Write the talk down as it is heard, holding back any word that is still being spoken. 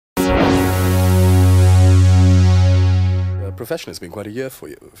professionally, it's been quite a year for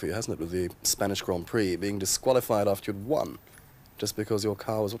you, hasn't it, with the Spanish Grand Prix being disqualified after you'd won, just because your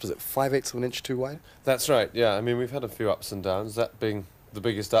car was, what is it, 5/8 of an inch too wide? That's right, yeah. I mean, we've had a few ups and downs, that being the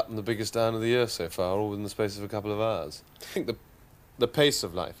biggest up and the biggest down of the year so far, all within the space of a couple of hours. I think the pace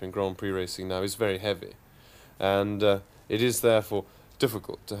of life in Grand Prix racing now is very heavy, and it is therefore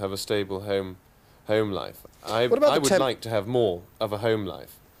difficult to have a stable home life. I would like to have more of a home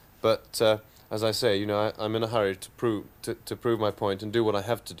life, but as I say, you know, I'm in a hurry to prove my point and do what I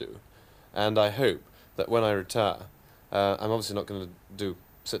have to do, and I hope that when I retire, I'm obviously not going to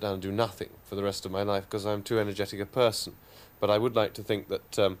sit down and do nothing for the rest of my life because I'm too energetic a person, but I would like to think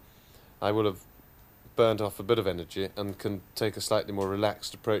that I will have burnt off a bit of energy and can take a slightly more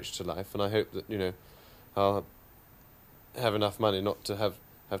relaxed approach to life, and I hope that, you know, I'll have enough money not to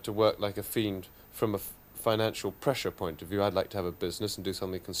have to work like a fiend from a financial pressure point of view. I'd like to have a business and do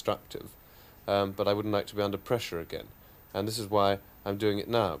something constructive, but I wouldn't like to be under pressure again, and this is why I'm doing it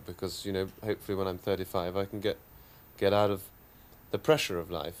now, because, you know, hopefully when I'm 35 I can get out of the pressure of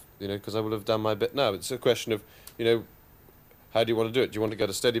life, you know, because I will have done my bit now. It's a question of, you know, how do you want to do it? Do you want to get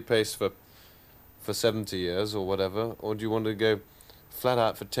a steady pace for 70 years or whatever, or do you want to go flat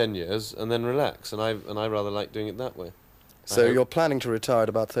out for 10 years and then relax? And I rather like doing it that way. So you're planning to retire at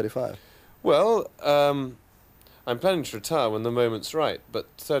about 35? Well, I'm planning to retire when the moment's right, but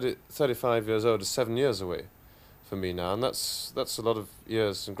 35 years old is 7 years away for me now, and that's a lot of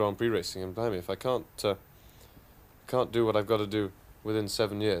years in Grand Prix racing, and blimey, if I can't do what I've got to do within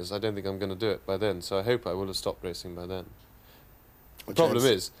 7 years, I don't think I'm going to do it by then, so I hope I will have stopped racing by then. The problem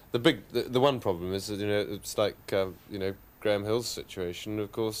is, the one problem is that, you know, it's like, you know, Graham Hill's situation,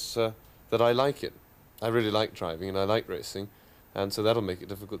 of course, that I like it. I really like driving and I like racing, and so that'll make it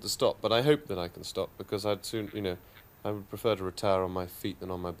difficult to stop. But I hope that I can stop, because I'd soon, you know, I would prefer to retire on my feet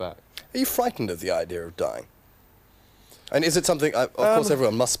than on my back. Are you frightened of the idea of dying? And is it something, of course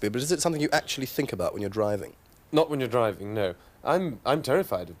everyone must be, but is it something you actually think about when you're driving? Not when you're driving, no. I'm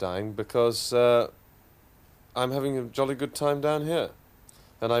terrified of dying because I'm having a jolly good time down here,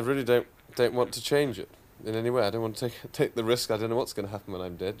 and I really don't want to change it in any way. I don't want to take the risk. I don't know what's going to happen when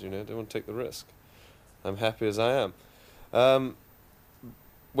I'm dead, you know. I don't want to take the risk. I'm happy as I am.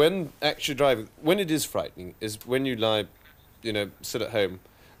 When actually driving, when it is frightening, is when you lie, you know, sit at home,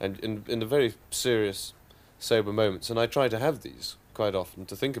 and in the very serious, sober moments, and I try to have these quite often,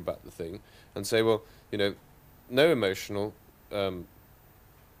 to think about the thing and say, well, you know, no emotional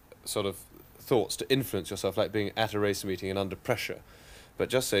sort of thoughts to influence yourself, like being at a race meeting and under pressure, but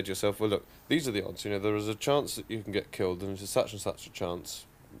just say to yourself, well, look, these are the odds, you know, there is a chance that you can get killed, and there's such and such a chance,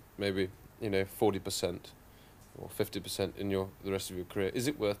 maybe, you know, 40% or 50% in the rest of your career. Is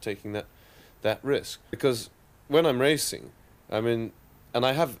it worth taking that risk? Because when I'm racing, I mean, and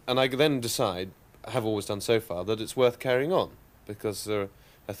I then decide, I have always done so far, that it's worth carrying on, because there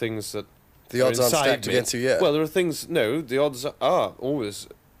are things that the odds aren't stacked against you yet. Well, there are things. No, the odds are always.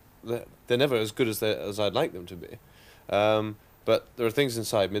 They're never as good as I'd like them to be, but there are things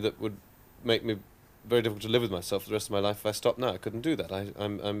inside me that would make me very difficult to live with myself for the rest of my life if I stopped now. I couldn't do that.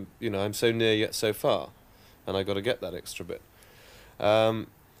 I'm you know, I'm so near yet so far, and I got to get that extra bit. But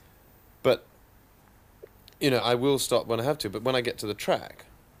you know, I will stop when I have to. But when I get to the track,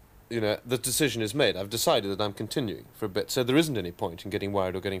 you know, the decision is made. I've decided that I'm continuing for a bit, so there isn't any point in getting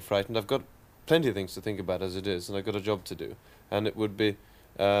worried or getting frightened. I've got plenty of things to think about as it is, and I've got a job to do, and it would be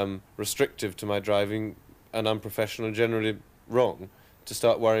restrictive to my driving and unprofessional and generally wrong to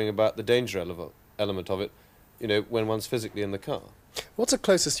start worrying about the danger element of it, you know, when one's physically in the car. What's the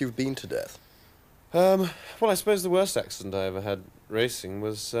closest you've been to death? Well, I suppose the worst accident I ever had racing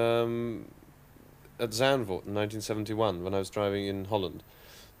was at Zandvoort in 1971 when I was driving in Holland.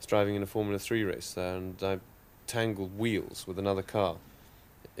 I was driving in a Formula 3 race there, and I tangled wheels with another car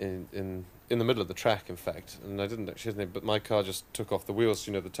in the middle of the track, in fact, and I didn't actually hit anything, but my car just took off the wheels.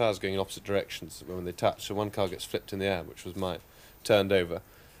 You know, the tyres going in opposite directions when they touch, so one car gets flipped in the air, which was mine, turned over,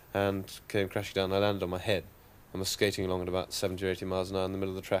 and came crashing down. I landed on my head and was skating along at about 70 or 80 miles an hour in the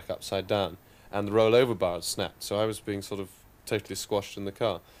middle of the track upside down, and the rollover bar had snapped, so I was being sort of totally squashed in the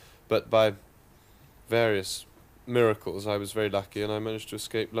car. But by various miracles, I was very lucky, and I managed to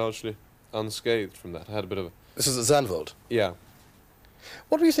escape largely unscathed from that. I had a bit of a... This is at Zandvoort? Yeah.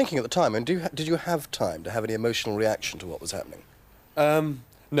 What were you thinking at the time, and did you have time to have any emotional reaction to what was happening?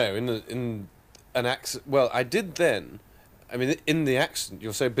 No, in an accident... Well, I did then. I mean, in the accident,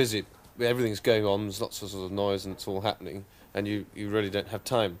 you're so busy, everything's going on, there's lots of sort of noise and it's all happening, and you really don't have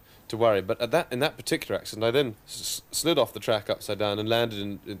time to worry. But in that particular accident, I then slid off the track upside down and landed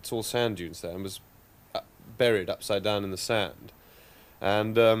in it's all sand dunes there, and was buried upside down in the sand.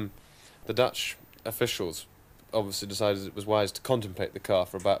 And the Dutch officials obviously decided it was wise to contemplate the car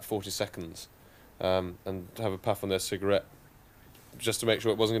for about 40 seconds and have a puff on their cigarette just to make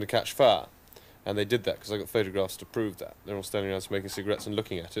sure it wasn't going to catch fire. And they did that because I got photographs to prove that. They're all standing around smoking cigarettes and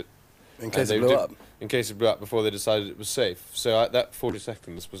looking at it. In case it blew up? In case it blew up before they decided it was safe. So that 40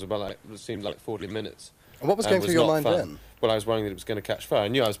 seconds was about, like, it seemed like 40 minutes. And what was going through your mind then? Well, I was worrying that it was going to catch fire. I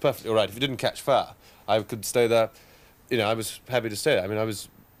knew I was perfectly all right. If it didn't catch fire, I could stay there. You know, I was happy to stay there. I mean, I was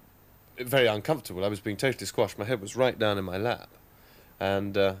very uncomfortable. I was being totally squashed. My head was right down in my lap.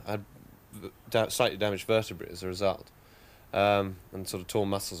 And I had slightly damaged vertebrae as a result. And sort of torn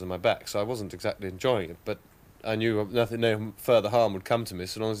muscles in my back. So I wasn't exactly enjoying it. But I knew no further harm would come to me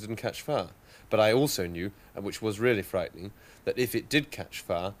so long as it didn't catch fire. But I also knew, which was really frightening, that if it did catch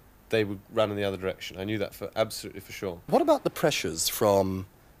fire, they would run in the other direction. I knew that absolutely for sure. What about the pressures from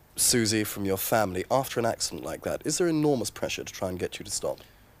Susie, from your family, after an accident like that? Is there enormous pressure to try and get you to stop?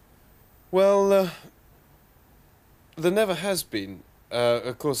 Well, there never has been.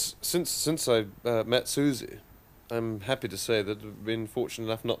 Of course, since I met Susie, I'm happy to say that I've been fortunate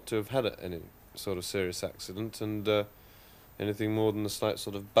enough not to have had any sort of serious accident and anything more than a slight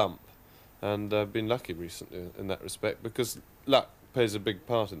sort of bump. And I've been lucky recently in that respect, because luck plays a big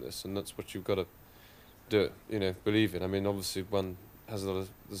part in this, and that's what you've got to do, you know, believe in. I mean, obviously one has a lot of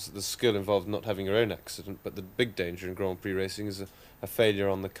the skill involved in not having your own accident, but the big danger in Grand Prix racing is a failure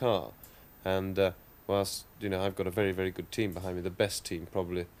on the car. And whilst, you know, I've got a very, very good team behind me, the best team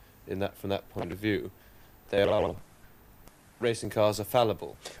probably in that from that point of view, racing cars are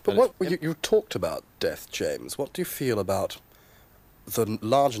fallible. But what you talked about death, James. What do you feel about the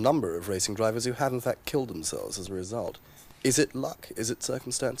large number of racing drivers who have in fact killed themselves as a result? Is it luck? Is it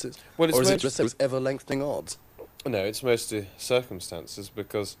circumstances? Well, it's or is it just those ever-lengthening odds? No, it's mostly circumstances,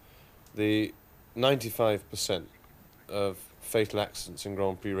 because the 95% of fatal accidents in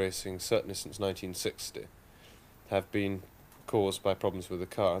Grand Prix racing, certainly since 1960, have been caused by problems with the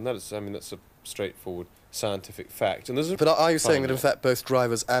car, and that is, I mean, that's a straightforward scientific fact. And but are you saying that in fact both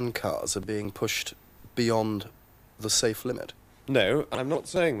drivers and cars are being pushed beyond the safe limit? No, I'm not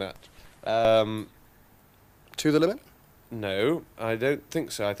saying that. To the limit? No, I don't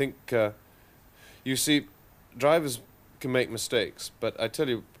think so. I think, you see, drivers can make mistakes, but I tell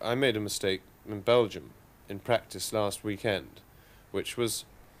you, I made a mistake in Belgium in practice last weekend, which was,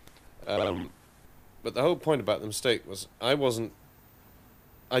 but the whole point about the mistake was I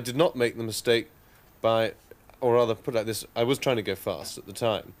did not make the mistake by, or rather, put it like this, I was trying to go fast at the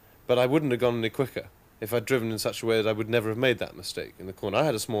time, but I wouldn't have gone any quicker if I'd driven in such a way that I would never have made that mistake in the corner. I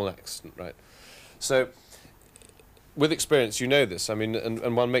had a small accident, right? So, with experience, you know this. I mean,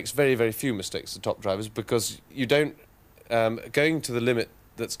 and one makes very, very few mistakes, the top drivers, because you don't, going to the limit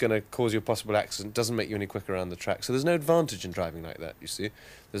that's going to cause you a possible accident doesn't make you any quicker around the track. So there's no advantage in driving like that, you see.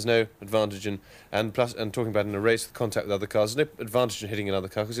 There's no advantage in, and talking about in a race with contact with other cars, there's no advantage in hitting another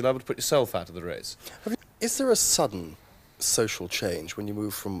car because you're liable to put yourself out of the race. Is there a sudden social change when you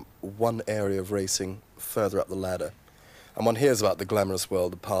move from one area of racing further up the ladder? And one hears about the glamorous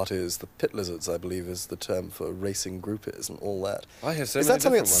world, the parties, the pit lizards, I believe is the term for racing groupies and all that. I hear so Is many that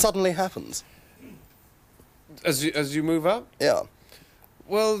something that different ones. suddenly happens? As you move up? Yeah.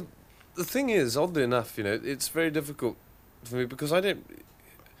 Well, the thing is, oddly enough, you know, it's very difficult for me because I'm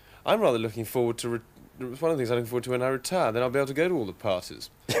rather looking forward to, it's one of the things I look forward to when I retire. Then I'll be able to go to all the parties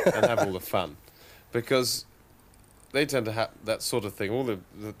and have all the fun, because they tend to have that sort of thing. All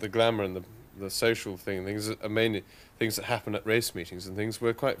the glamour and the social thing, things are mainly things that happen at race meetings and things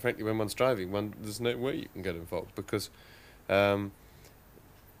where, quite frankly, when one's driving, there's no way you can get involved because, I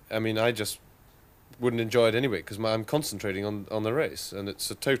mean, I just wouldn't enjoy it anyway because I'm concentrating on the race, and it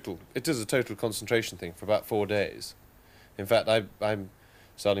is a total concentration thing for about 4 days. In fact, I'm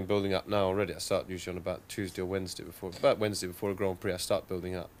starting building up now already. I start usually on about Tuesday or Wednesday before a Grand Prix. I start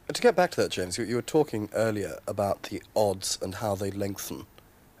building up. And to get back to that, James, you were talking earlier about the odds and how they lengthen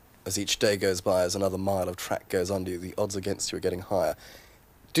as each day goes by, as another mile of track goes under you. The odds against you are getting higher.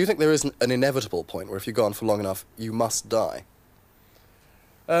 Do you think there is an inevitable point where if you go on for long enough, you must die?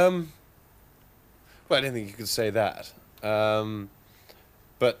 Well, I don't think you could say that.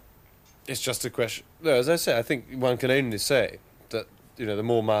 But it's just a question. No, as I say, I think one can only say that, you know, the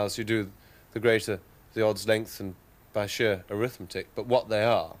more miles you do, the greater the odds lengthen by sheer arithmetic. But what they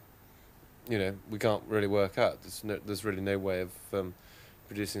are, you know, we can't really work out. There's really no way of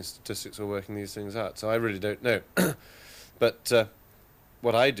producing statistics or working these things out. So I really don't know. But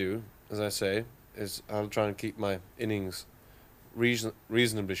what I do, as I say, is I'll try and keep my innings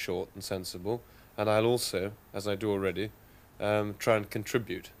reasonably short and sensible. And I'll also, as I do already, try and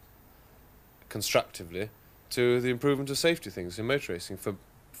contribute constructively to the improvement of safety things in motor racing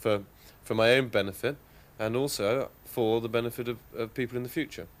for my own benefit and also for the benefit of people in the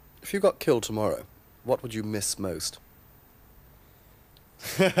future. If you got killed tomorrow, what would you miss most?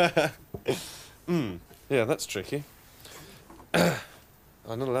 Yeah, that's tricky.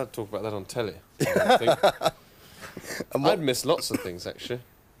 I'm not allowed to talk about that on telly, I think. And I'd miss lots of things, actually.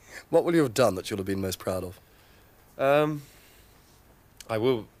 what will you have done that you'll have been most proud of? I'll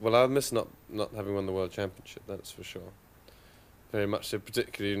miss not having won the World Championship, that's for sure. Very much so,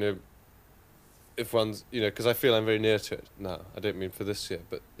 particularly, you know, if one's, you know, because I feel I'm very near to it now. I don't mean for this year,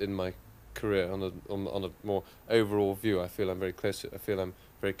 but in my career, on a more overall view, I feel I'm very close to it. I feel I'm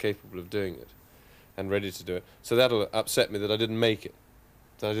very capable of doing it and ready to do it. So that'll upset me that I didn't make it,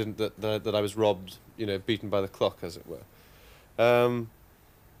 that I was robbed, you know, beaten by the clock, as it were.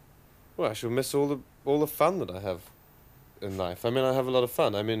 Well, I shall miss all the fun that I have in life. I mean, I have a lot of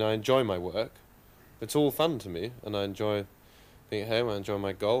fun. I mean, I enjoy my work. It's all fun to me, and I enjoy being at home. I enjoy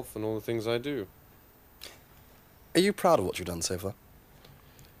my golf and all the things I do. Are you proud of what you've done so far?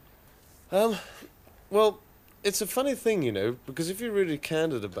 Well, it's a funny thing, you know, because if you're really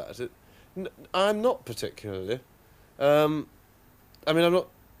candid about it, I'm not particularly. I mean, I'm not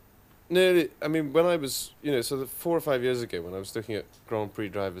nearly. I mean, when I was, you know, 4 or 5 years ago, when I was looking at Grand Prix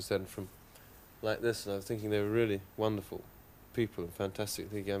drivers then from like this, and I was thinking they were really wonderful people and fantastic.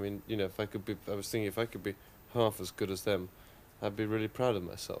 Thinking, I mean, you know, I was thinking if I could be half as good as them, I'd be really proud of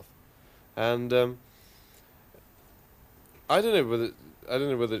myself. And I don't know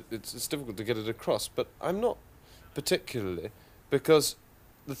whether it's difficult to get it across, but I'm not particularly, because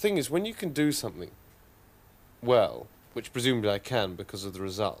the thing is, when you can do something well, which presumably I can because of the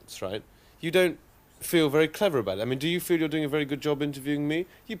results, right? You don't feel very clever about it. I mean, do you feel you're doing a very good job interviewing me?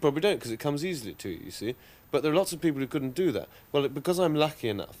 You probably don't, because it comes easily to you, you see. But there are lots of people who couldn't do that. Well, because I'm lucky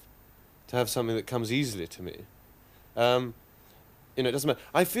enough to have something that comes easily to me, you know, it doesn't matter.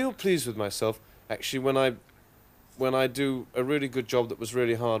 I feel pleased with myself, actually, when I do a really good job that was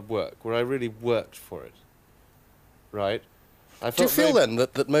really hard work, where I really worked for it, right? Do you feel then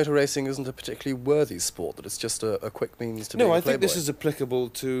that motor racing isn't a particularly worthy sport, that it's just a quick means to being a No, I playboy? think this is applicable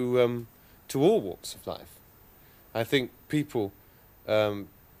to all walks of life. I think people, I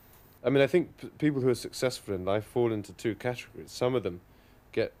mean, I think people who are successful in life fall into two categories. Some of them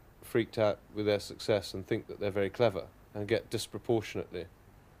get freaked out with their success and think that they're very clever and get a disproportionate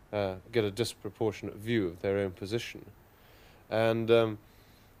view of their own position. And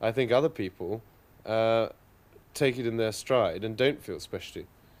I think other people take it in their stride and don't feel especially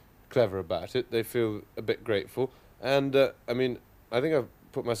clever about it. They feel a bit grateful. And, I mean, I think I've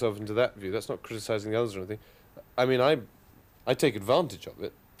put myself into that view. That's not criticising the others or anything. I mean, I take advantage of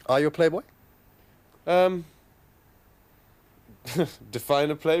it. Are you a playboy?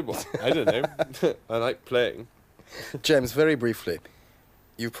 Define a playboy. I don't know. I like playing. James, very briefly,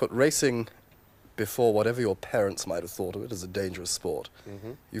 you put racing before whatever your parents might have thought of it as a dangerous sport.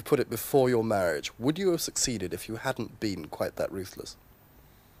 Mm-hmm. You put it before your marriage. Would you have succeeded if you hadn't been quite that ruthless?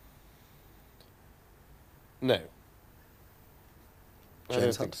 No. I don't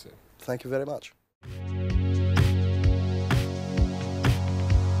James think Hunt, so. thank you very much.